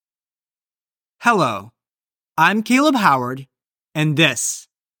Hello, I'm Caleb Howard, and this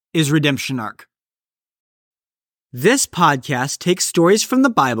is Redemption Arc. This podcast takes stories from the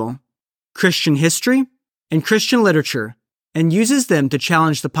Bible, Christian history, and Christian literature, and uses them to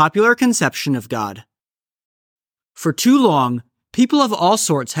challenge the popular conception of God. For too long, people of all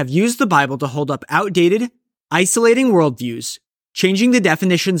sorts have used the Bible to hold up outdated, isolating worldviews, changing the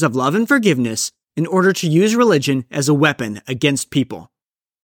definitions of love and forgiveness in order to use religion as a weapon against people.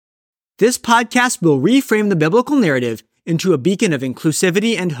 This podcast will reframe the biblical narrative into a beacon of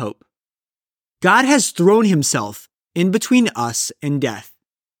inclusivity and hope. God has thrown himself in between us and death.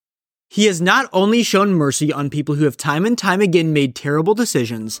 He has not only shown mercy on people who have time and time again made terrible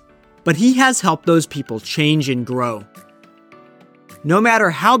decisions, but he has helped those people change and grow. No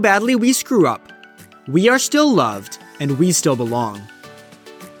matter how badly we screw up, we are still loved and we still belong.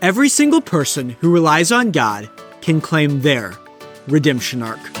 Every single person who relies on God can claim their redemption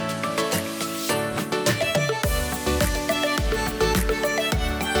arc.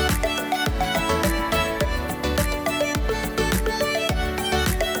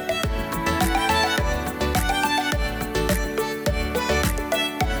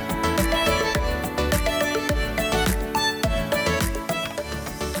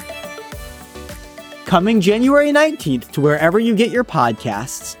 Coming January 19th to wherever you get your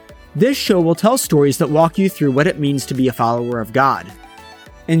podcasts, this show will tell stories that walk you through what it means to be a follower of God.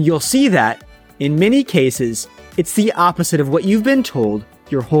 And you'll see that, in many cases, it's the opposite of what you've been told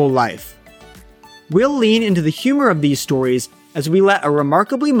your whole life. We'll lean into the humor of these stories as we let a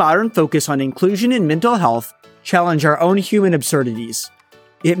remarkably modern focus on inclusion and mental health challenge our own human absurdities.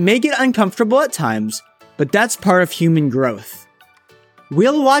 It may get uncomfortable at times, but that's part of human growth.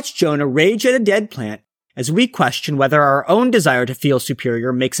 We'll watch Jonah rage at a dead plant as we question whether our own desire to feel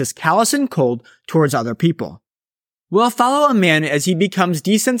superior makes us callous and cold towards other people. We'll follow a man as he becomes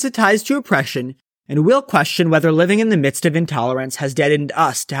desensitized to oppression, and we'll question whether living in the midst of intolerance has deadened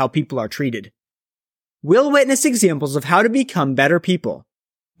us to how people are treated. We'll witness examples of how to become better people,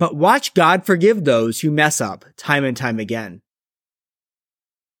 but watch God forgive those who mess up time and time again.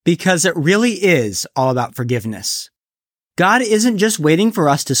 Because it really is all about forgiveness. God isn't just waiting for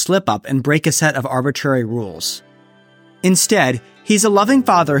us to slip up and break a set of arbitrary rules. Instead, he's a loving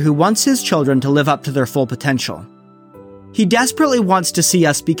father who wants his children to live up to their full potential. He desperately wants to see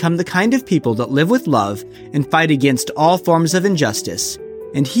us become the kind of people that live with love and fight against all forms of injustice,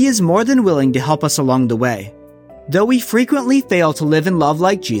 and he is more than willing to help us along the way. Though we frequently fail to live in love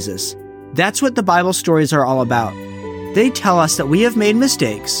like Jesus, that's what the Bible stories are all about. They tell us that we have made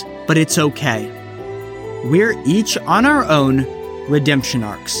mistakes, but it's okay. We're each on our own redemption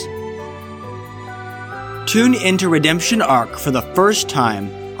arcs. Tune into Redemption Arc for the first time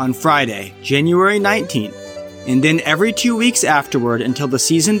on Friday, January 19th, and then every 2 weeks afterward until the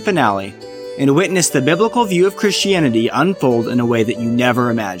season finale, and witness the biblical view of Christianity unfold in a way that you never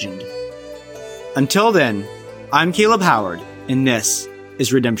imagined. Until then, I'm Caleb Howard, and this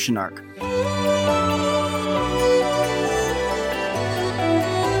is Redemption Arc.